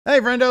Hey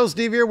friendo,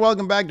 Steve here.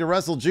 Welcome back to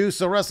Wrestle Juice.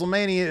 So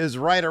Wrestlemania is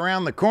right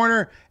around the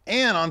corner,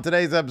 and on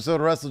today's episode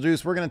of Wrestle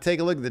Juice, we're going to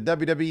take a look at the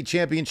WWE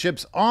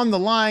Championships on the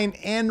line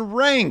and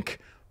rank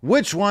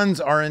which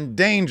ones are in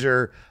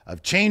danger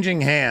of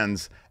changing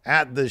hands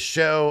at the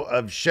show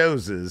of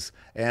showses.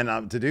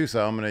 And to do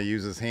so, I'm going to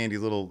use this handy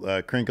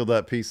little crinkled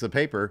up piece of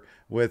paper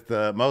with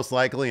most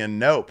likely and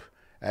nope.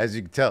 As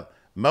you can tell,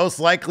 most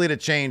likely to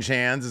change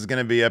hands is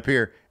going to be up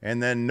here,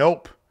 and then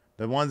nope.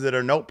 The ones that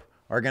are nope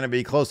are going to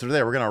be closer to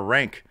there. We're going to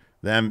rank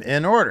them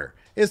in order.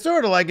 It's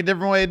sort of like a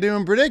different way of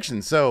doing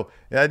predictions. So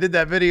I did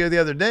that video the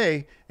other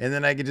day, and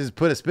then I could just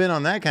put a spin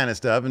on that kind of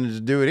stuff and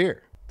just do it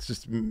here. It's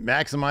just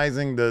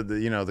maximizing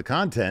the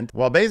content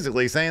while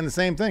basically saying the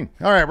same thing.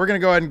 All right, we're going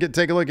to go ahead and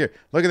take a look here.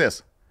 Look at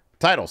this.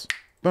 Titles.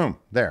 Boom.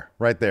 There.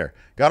 Right there.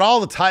 Got all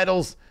the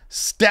titles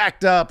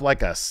stacked up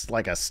like a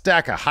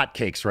stack of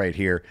hotcakes right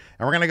here.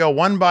 And we're going to go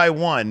one by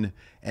one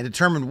and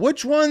determine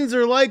which ones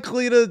are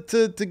likely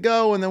to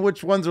go and then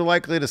which ones are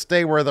likely to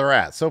stay where they're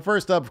at. So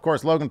first up, of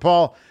course, Logan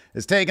Paul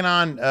is taking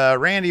on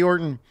Randy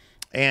Orton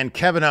and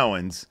Kevin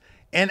Owens.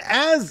 And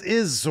as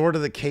is sort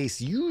of the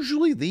case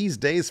usually these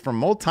days for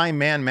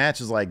multi-man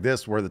matches like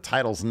this where the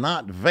title's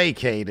not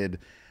vacated,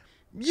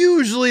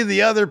 usually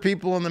the other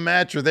people in the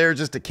match are there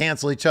just to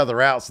cancel each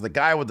other out so the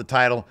guy with the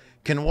title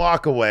can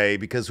walk away,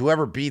 because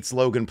whoever beats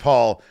Logan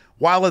Paul,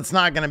 while it's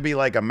not going to be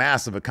like a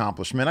massive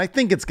accomplishment, I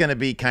think it's going to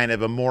be kind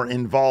of a more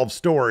involved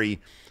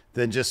story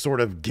than just sort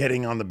of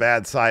getting on the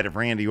bad side of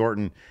Randy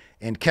Orton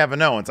and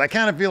Kevin Owens. I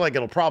kind of feel like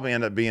it'll probably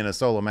end up being a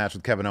solo match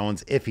with Kevin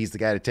Owens if he's the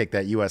guy to take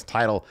that U.S.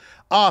 title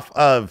off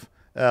of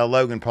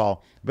Logan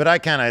Paul. But I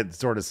kind of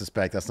sort of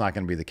suspect that's not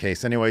going to be the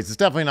case. Anyways, it's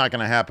definitely not going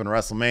to happen at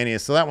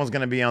WrestleMania. So that one's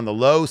going to be on the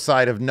low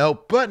side of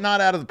nope, but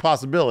not out of the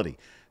possibility.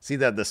 See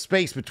that the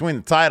space between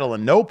the title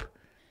and nope?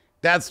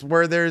 That's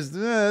where there's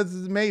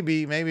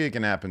maybe it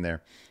can happen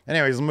there.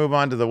 Anyways, we'll move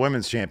on to the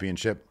Women's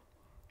Championship.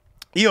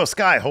 Io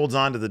Sky holds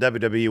on to the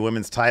WWE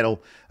Women's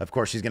title. Of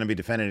course, she's going to be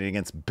defending it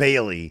against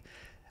Bayley.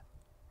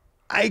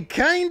 I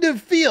kind of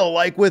feel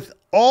like with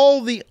all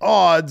the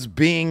odds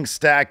being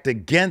stacked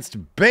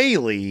against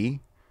Bayley,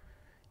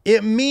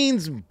 it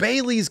means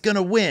Bayley's going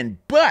to win.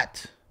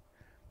 But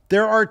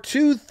there are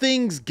two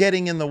things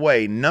getting in the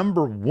way.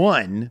 Number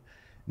one,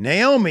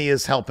 Naomi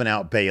is helping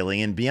out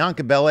Bayley, and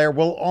Bianca Belair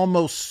will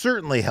almost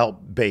certainly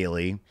help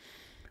Bayley,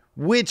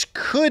 which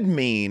could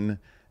mean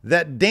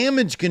that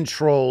Damage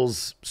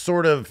Control's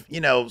sort of,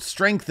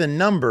 strength in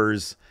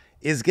numbers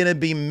is going to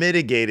be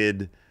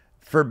mitigated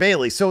for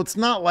Bayley. So it's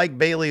not like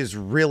Bayley is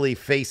really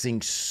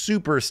facing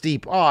super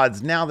steep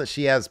odds now that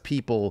she has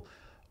people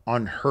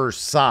on her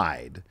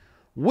side,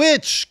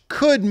 which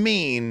could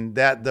mean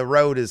that the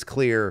road is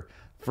clear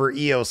for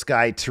Io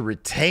Sky to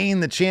retain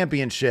the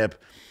championship.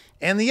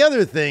 And the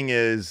other thing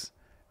is,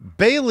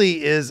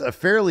 Bayley is a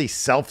fairly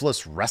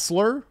selfless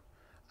wrestler.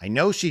 I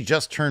know she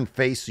just turned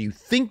face, so you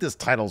think this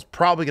title's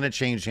probably going to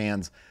change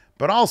hands.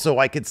 But also,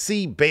 I could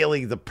see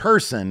Bayley, the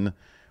person,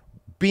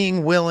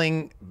 being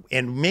willing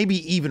and maybe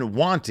even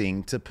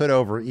wanting to put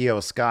over Io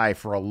Sky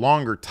for a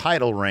longer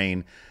title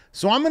reign.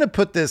 So I'm going to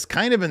put this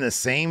kind of in the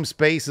same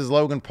space as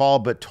Logan Paul,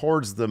 but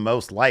towards the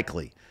most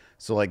likely.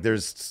 So like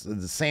there's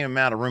the same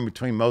amount of room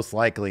between most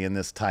likely and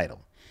this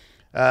title.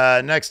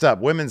 Next up,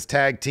 Women's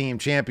Tag Team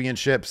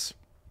Championships.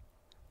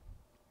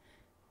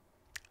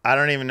 I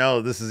don't even know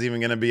if this is even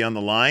going to be on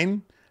the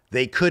line.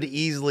 They could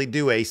easily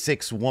do a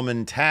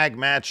 6-woman tag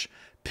match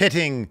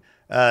pitting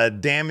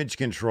Damage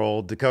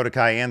Control, Dakota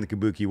Kai and the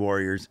Kabuki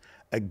Warriors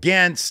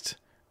against,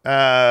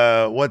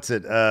 Bianca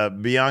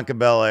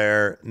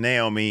Belair,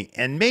 Naomi,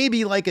 and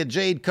maybe like a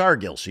Jade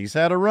Cargill. She's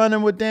had a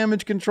run-in with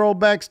Damage Control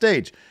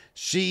backstage.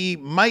 She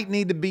might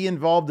need to be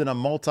involved in a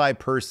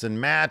multi-person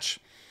match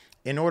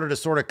in order to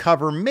sort of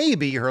cover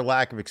maybe her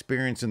lack of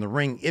experience in the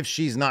ring if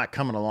she's not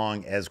coming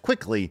along as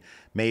quickly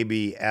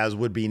maybe as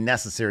would be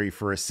necessary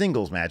for a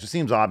singles match. It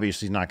seems obvious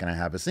she's not going to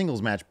have a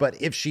singles match,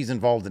 but if she's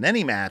involved in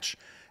any match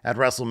at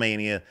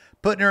WrestleMania,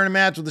 putting her in a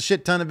match with a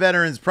shit ton of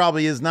veterans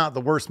probably is not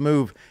the worst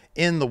move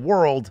in the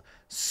world.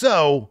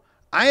 So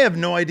I have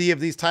no idea if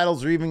these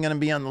titles are even going to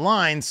be on the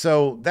line.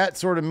 So that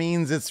sort of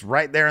means it's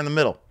right there in the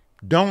middle.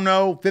 Don't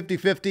know,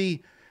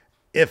 50-50.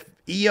 If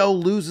Io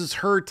loses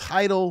her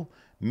title,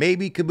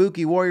 maybe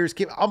Kabuki Warriors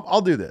keep.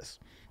 I'll do this.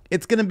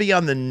 It's going to be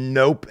on the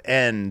nope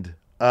end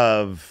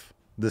of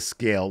the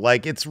scale.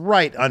 Like it's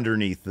right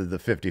underneath the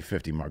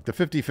 50-50 mark. The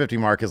 50-50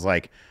 mark is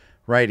like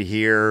right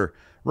here,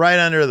 right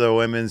under the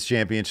Women's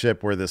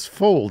Championship where this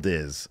fold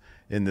is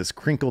in this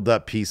crinkled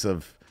up piece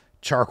of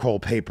charcoal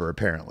paper,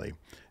 apparently.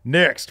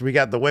 Next, we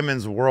got the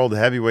Women's World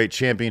Heavyweight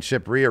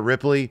Championship. Rhea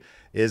Ripley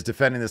is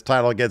defending this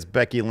title against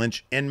Becky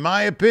Lynch. In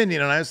my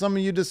opinion, and I know some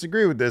of you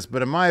disagree with this,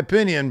 but in my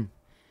opinion,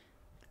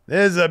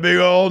 this is a big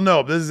old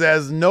nope. This is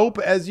as nope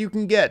as you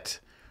can get.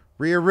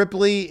 Rhea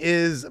Ripley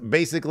is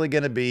basically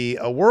going to be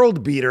a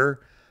world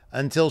beater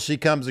until she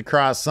comes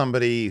across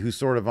somebody who's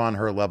sort of on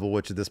her level,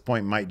 which at this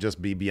point might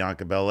just be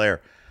Bianca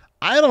Belair.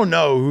 I don't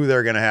know who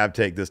they're going to have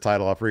take this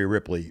title off Rhea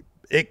Ripley.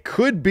 It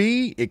could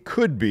be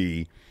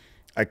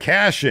a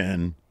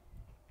cash-in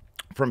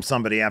from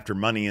somebody after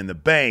Money in the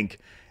Bank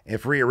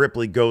if Rhea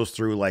Ripley goes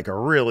through like a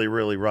really,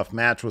 really rough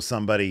match with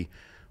somebody,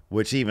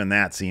 which even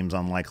that seems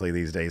unlikely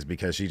these days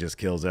because she just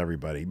kills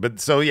everybody. But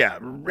so, yeah,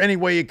 any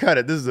way you cut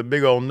it, this is a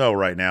big old no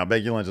right now.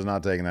 Becky Lynch is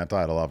not taking that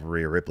title off of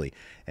Rhea Ripley.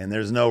 And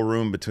there's no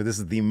room between. This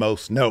is the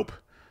most nope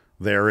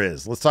there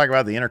is. Let's talk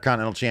about the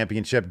Intercontinental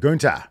Championship.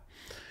 Gunther.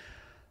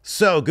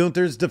 So,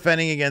 Gunther's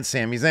defending against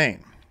Sami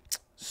Zayn.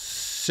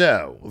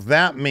 So,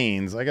 that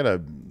means, I got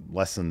to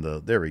lessen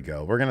the, there we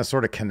go. We're going to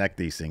sort of connect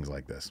these things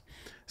like this.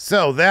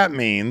 So, that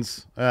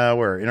means,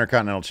 we're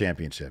Intercontinental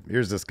Championship.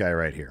 Here's this guy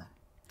right here.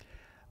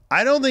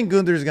 I don't think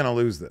Gunther's going to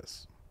lose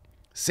this.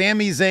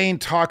 Sami Zayn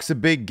talks a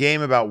big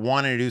game about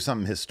wanting to do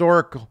something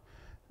historic,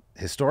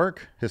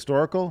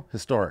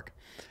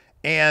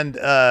 and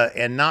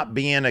not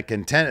being a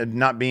contender,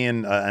 not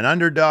being an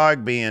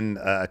underdog, being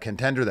a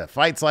contender that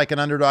fights like an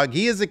underdog.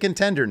 He is a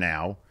contender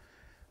now,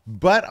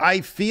 but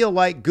I feel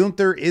like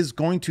Gunther is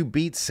going to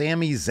beat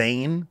Sami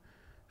Zayn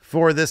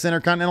for this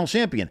Intercontinental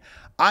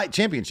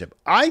Championship.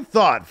 I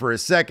thought for a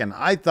second,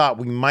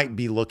 we might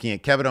be looking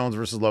at Kevin Owens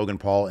versus Logan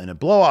Paul in a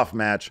blow-off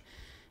match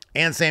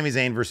and Sami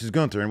Zayn versus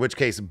Gunther, in which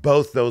case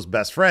both those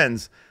best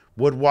friends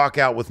would walk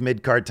out with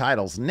mid-card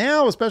titles.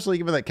 Now, especially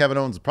given that Kevin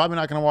Owens is probably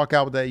not going to walk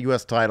out with that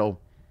U.S. title,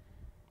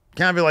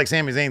 kind of feel like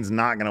Sami Zayn's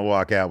not going to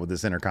walk out with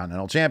this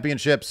Intercontinental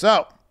Championship.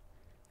 So,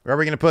 where are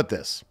we going to put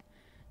this?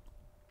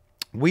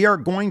 We are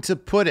going to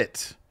put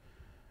it,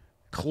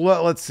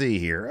 let's see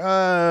here.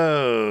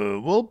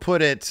 We'll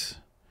put it,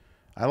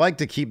 I like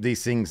to keep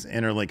these things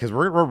interlinked because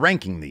we're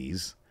ranking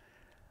these.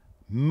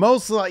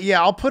 Mostly,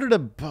 yeah, I'll put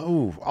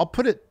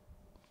it,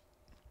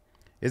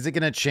 is it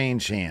going to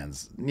change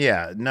hands?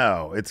 Yeah,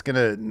 no,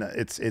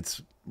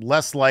 it's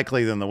less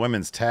likely than the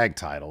women's tag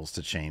titles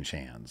to change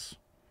hands.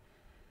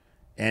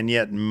 And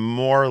yet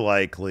more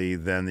likely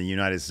than the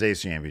United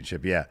States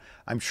Championship. Yeah,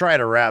 I'm trying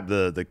to wrap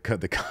the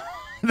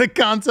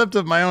concept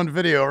of my own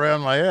video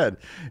around my head.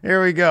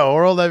 Here we go.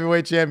 World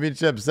Heavyweight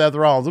Championship, Seth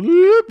Rollins.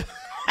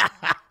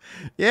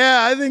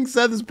 Yeah, I think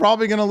Seth is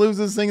probably going to lose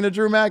this thing to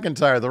Drew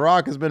McIntyre. The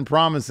Rock has been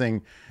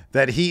promising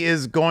that he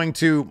is going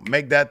to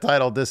make that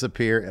title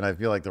disappear, and I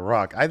feel like The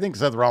Rock, I think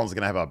Seth Rollins is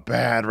going to have a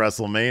bad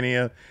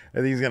WrestleMania. I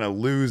think he's going to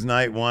lose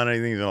night one. I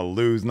think he's going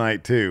to lose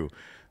night two.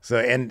 So,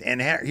 and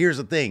here's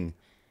the thing.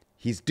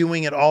 He's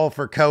doing it all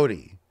for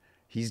Cody.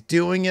 He's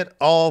doing it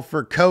all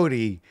for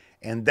Cody,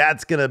 and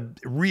that's going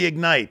to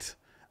reignite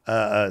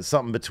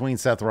something between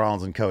Seth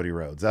Rollins and Cody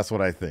Rhodes. That's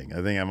what I think. I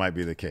think that might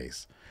be the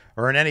case.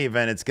 Or in any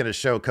event, it's going to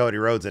show Cody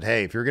Rhodes that,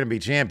 hey, if you're going to be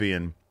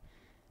champion,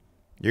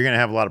 you're going to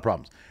have a lot of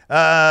problems.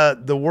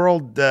 The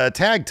world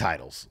tag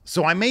titles.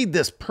 So I made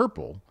this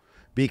purple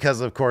because,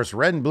 of course,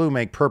 red and blue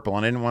make purple,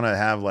 and I didn't want to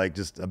have like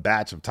just a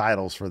batch of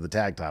titles for the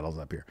tag titles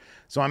up here.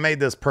 So I made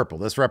this purple.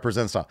 This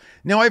represents all.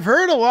 Now, I've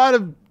heard a lot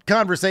of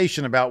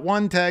conversation about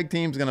one tag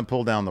team's going to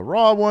pull down the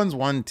Raw ones,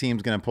 one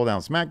team's going to pull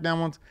down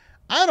SmackDown ones.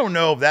 I don't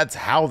know if that's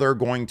how they're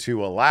going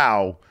to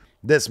allow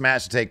this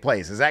match to take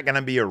place. Is that going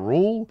to be a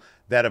rule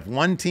that if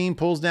one team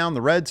pulls down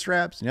the red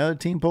straps and the other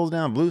team pulls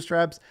down blue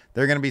straps,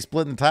 they're going to be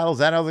splitting the titles? Is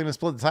that how they're going to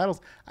split the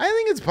titles? I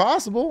think it's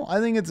possible. I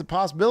think it's a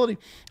possibility.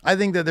 I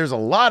think that there's a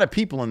lot of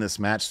people in this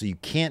match, so you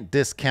can't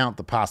discount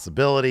the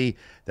possibility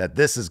that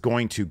this is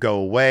going to go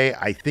away.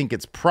 I think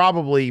it's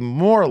probably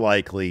more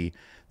likely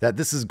that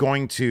this is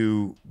going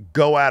to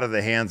go out of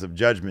the hands of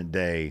Judgment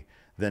Day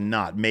than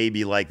not.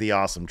 Maybe like the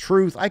Awesome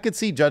Truth. I could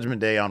see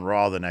Judgment Day on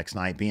Raw the next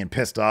night being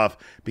pissed off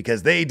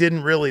because they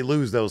didn't really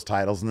lose those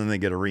titles, and then they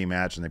get a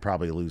rematch and they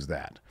probably lose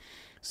that.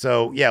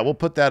 So yeah, we'll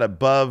put that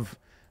above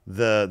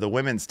the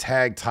women's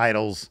tag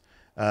titles.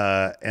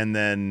 And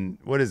then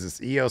what is this?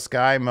 Io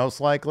Sky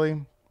most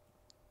likely.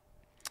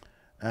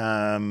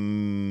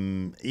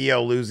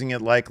 Io losing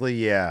it likely.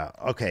 Yeah.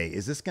 Okay.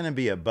 Is this going to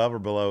be above or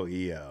below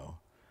Io?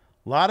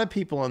 A lot of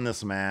people in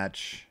this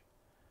match.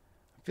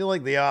 I feel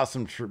like the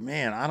Awesome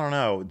man, I don't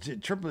know.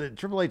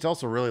 Triple H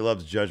also really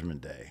loves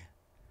Judgment Day.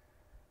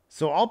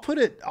 So I'll put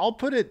it,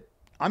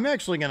 I'm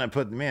actually going to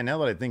put, man, now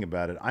that I think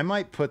about it, I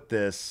might put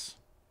this,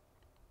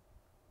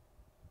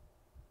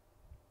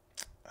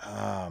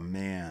 oh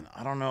man,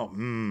 I don't know.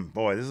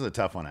 Boy, this is a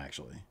tough one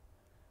actually.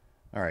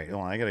 All right,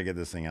 hold on, I got to get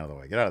this thing out of the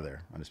way. Get out of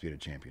there,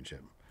 Undisputed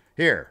Championship.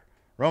 Here,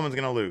 Roman's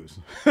going to lose.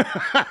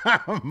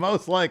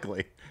 Most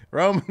likely.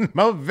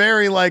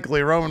 Very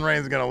likely Roman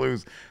Reigns is going to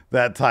lose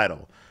that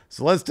title.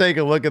 So let's take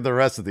a look at the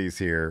rest of these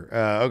here.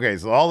 Okay,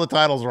 so all the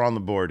titles are on the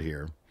board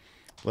here.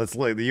 Let's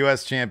look. The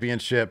U.S.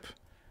 Championship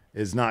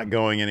is not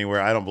going anywhere.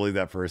 I don't believe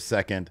that for a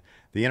second.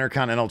 The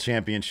Intercontinental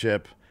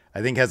Championship,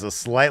 I think, has a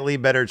slightly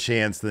better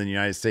chance than the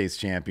United States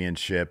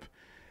Championship.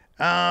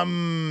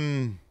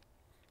 Women's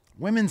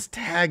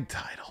tag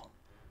title.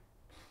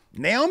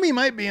 Naomi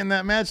might be in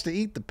that match to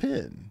eat the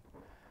pin.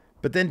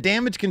 But then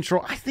Damage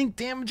Control. I think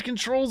Damage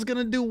Control is going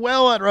to do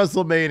well at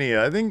WrestleMania.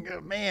 I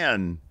think,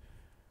 man.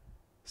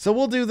 So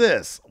we'll do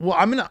this. Well,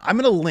 I'm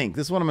gonna link.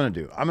 This is what I'm gonna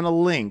do. I'm gonna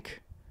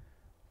link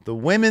the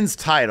women's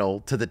title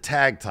to the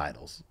tag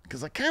titles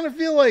because I kind of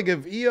feel like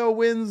if Io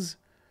wins,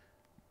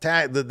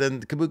 then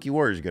the Kabuki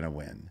Warriors are gonna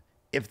win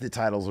if the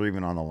titles are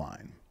even on the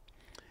line.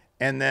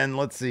 And then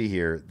let's see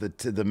here.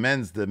 The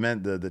men's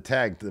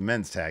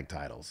tag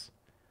titles.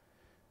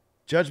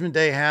 Judgment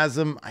Day has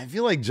them. I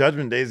feel like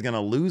Judgment Day is going to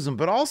lose them.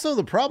 But also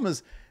the problem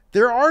is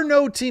there are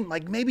no team,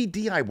 like maybe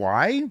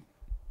DIY.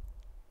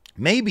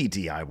 Maybe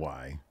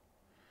DIY.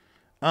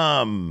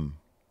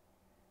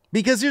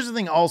 Because here's the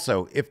thing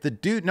also. If the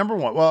dude, number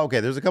one, well, okay,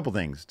 there's a couple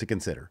things to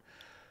consider.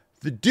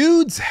 The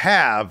dudes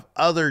have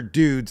other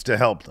dudes to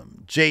help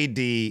them.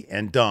 JD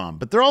and Dom.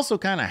 But they're also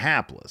kind of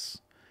hapless.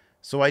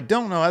 So I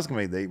don't know. That's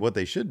going to be what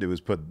they should do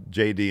is put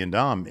JD and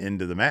Dom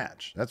into the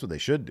match. That's what they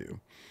should do.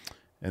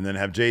 And then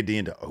have JD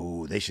and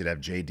oh, they should have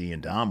JD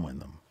and Dom win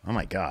them. Oh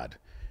my God.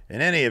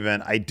 In any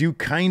event, I do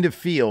kind of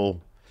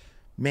feel,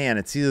 man,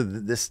 it's either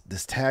this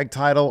tag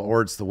title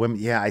or it's the women.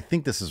 Yeah, I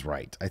think this is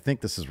right. I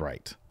think this is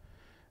right.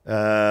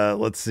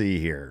 Let's see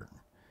here.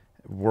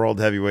 World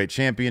Heavyweight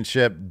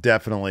Championship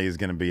definitely is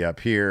going to be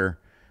up here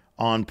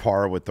on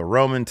par with the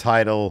Roman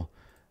title.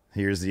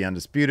 Here's the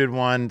undisputed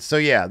one. So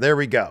yeah, there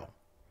we go.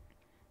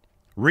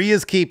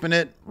 Rhea's keeping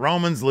it.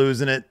 Roman's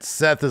losing it.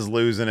 Seth is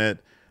losing it.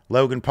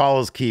 Logan Paul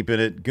is keeping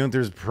it.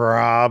 Gunther's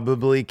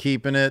probably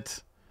keeping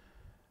it.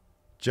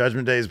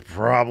 Judgment Day's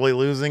probably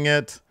losing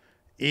it.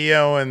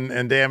 EO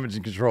and Damage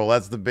and Control.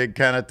 That's the big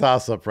kind of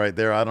toss-up right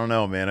there. I don't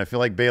know, man. I feel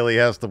like Bayley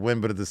has to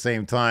win, but at the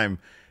same time,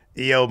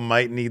 EO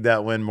might need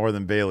that win more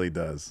than Bayley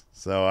does.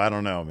 So I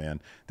don't know,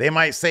 man. They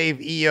might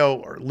save EO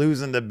or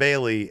losing to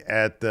Bayley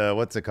at,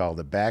 what's it called?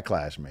 The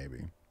Backlash,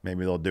 maybe.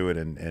 Maybe they'll do it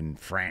in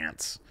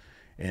France.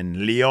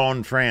 In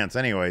Lyon, France.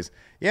 Anyways,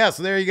 yeah,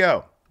 so there you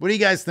go. What do you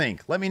guys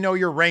think? Let me know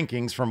your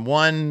rankings from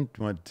 1,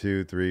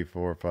 2, 3,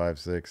 4, 5,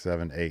 6,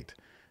 7, 8.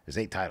 There's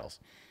 8 titles.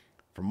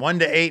 From 1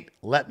 to 8,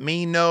 let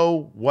me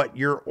know what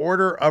your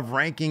order of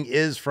ranking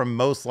is from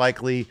most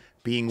likely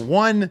being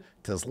 1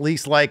 to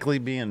least likely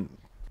being...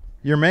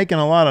 You're making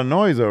a lot of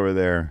noise over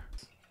there.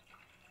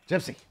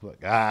 Gypsy,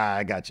 look,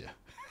 I got you.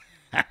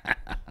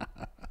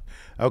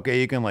 Okay,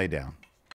 you can lay down.